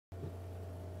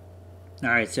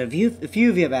Alright, so a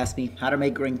few of you have asked me how to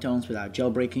make ringtones without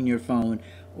jailbreaking your phone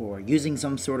or using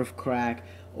some sort of crack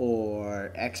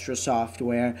or extra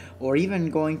software or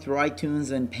even going through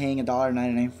iTunes and paying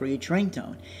 $1.99 for each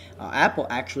ringtone. Apple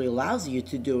actually allows you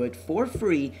to do it for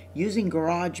free using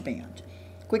GarageBand.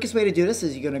 Quickest way to do this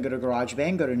is you're going to go to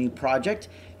GarageBand, go to New Project.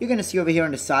 You're going to see over here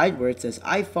on the side where it says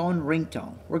iPhone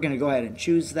ringtone. We're going to go ahead and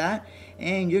choose that,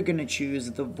 and you're going to choose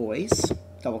the voice.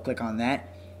 Double click on that.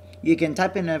 You can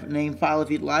type in a name file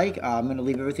if you'd like. I'm going to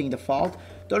leave everything default.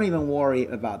 Don't even worry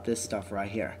about this stuff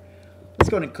right here. Let's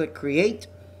go and click Create.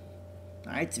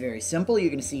 Alright, it's very simple.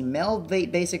 You're going to see male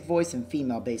basic voice and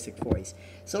female basic voice.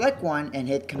 Select one and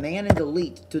hit Command and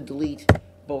Delete to delete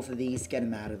both of these, get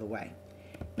them out of the way.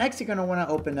 Next, you're going to want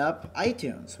to open up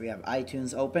iTunes. We have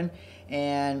iTunes open,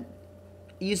 and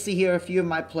you see here a few of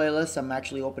my playlists. I'm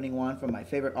actually opening one from my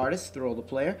favorite artist, Throw the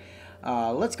Player.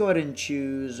 Let's go ahead and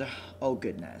choose, oh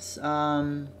goodness,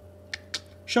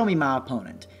 Show Me My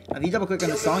Opponent. Now, if you double click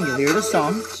on the song, you'll hear the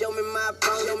song.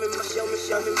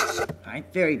 Alright,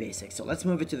 very basic. So let's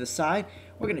move it to the side.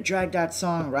 We're going to drag that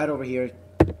song right over here.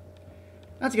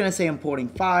 That's going to say importing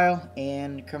file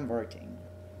and converting.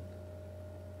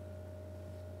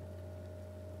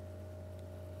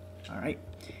 Alright,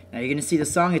 now you're going to see the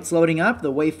song, it's loading up,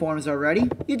 the waveforms are ready.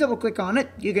 You double click on it,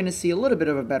 you're going to see a little bit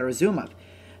of a better zoom up.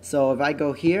 So if I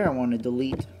go here, I want to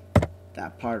delete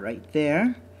that part right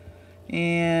there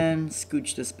and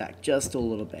scooch this back just a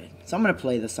little bit. So I'm going to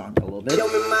play the song a little bit. Show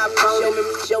me my opponent,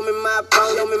 show me my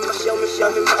opponent, show me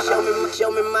my opponent, show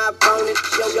me my opponent,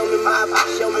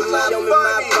 show me my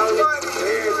opponent.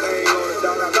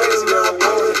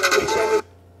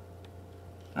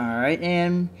 Alright,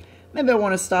 and maybe I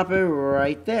want to stop it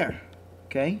right there,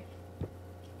 okay?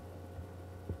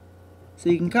 So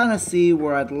you can kind of see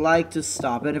where I'd like to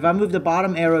stop it. If I move the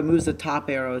bottom arrow, it moves the top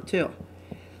arrow too.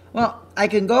 Well, I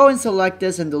can go and select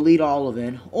this and delete all of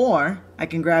it, or I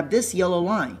can grab this yellow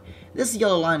line. This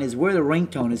yellow line is where the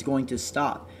ringtone is going to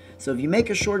stop. So if you make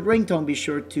a short ringtone, be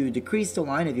sure to decrease the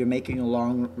line. If you're making a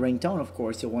long ringtone, of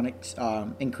course, you'll want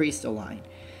to increase the line.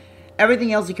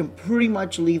 Everything else you can pretty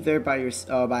much leave there by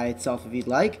itself if you'd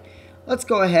like. Let's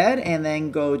go ahead and then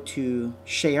go to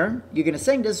Share. You're going to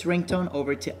send this ringtone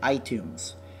over to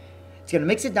iTunes. It's going to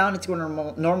mix it down, it's going to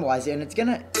normalize it, and it's going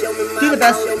to do the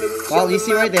best. Well, you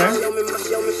see right there,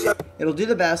 it'll do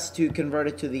the best to convert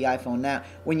it to the iPhone. Now,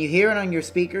 when you hear it on your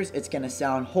speakers, it's going to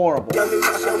sound horrible.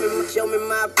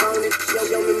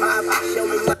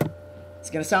 It's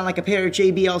going to sound like a pair of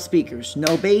JBL speakers.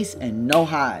 No bass and no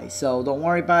high. So don't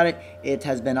worry about it. It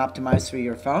has been optimized for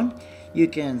your phone. You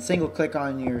can single click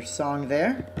on your song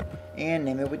there and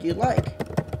name it what you'd like.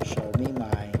 Show me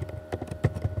my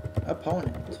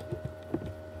opponent.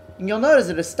 And you'll notice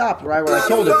that it stopped right where I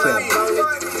told it to.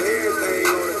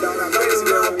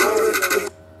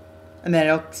 And then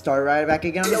it'll start right back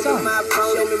again on the song.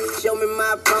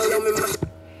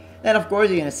 Then, of course,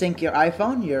 you're going to sync your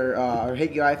iPhone, or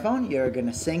hit your iPhone, you're going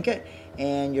to sync it,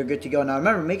 and you're good to go. Now,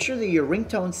 remember, make sure that your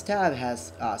ringtones tab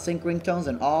has sync ringtones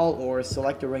and all, or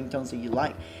select the ringtones that you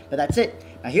like. But that's it.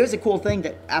 Now, here's a cool thing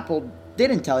that Apple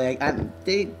didn't tell you.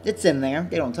 It's in there.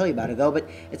 They don't tell you about it, though, but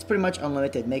it's pretty much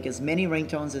unlimited. Make as many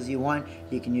ringtones as you want.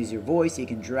 You can use your voice. You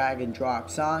can drag and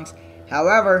drop songs.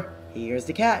 However, here's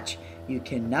the catch. You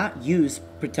cannot use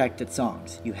protected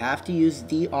songs. You have to use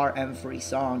DRM-free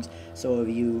songs. So if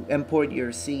you import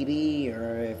your CD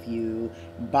or if you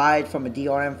buy it from a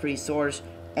DRM-free source,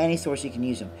 any source you can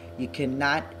use them. You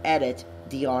cannot edit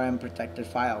DRM protected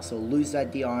files. So lose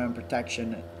that DRM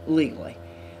protection legally.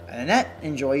 And that,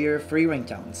 enjoy your free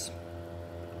ringtones.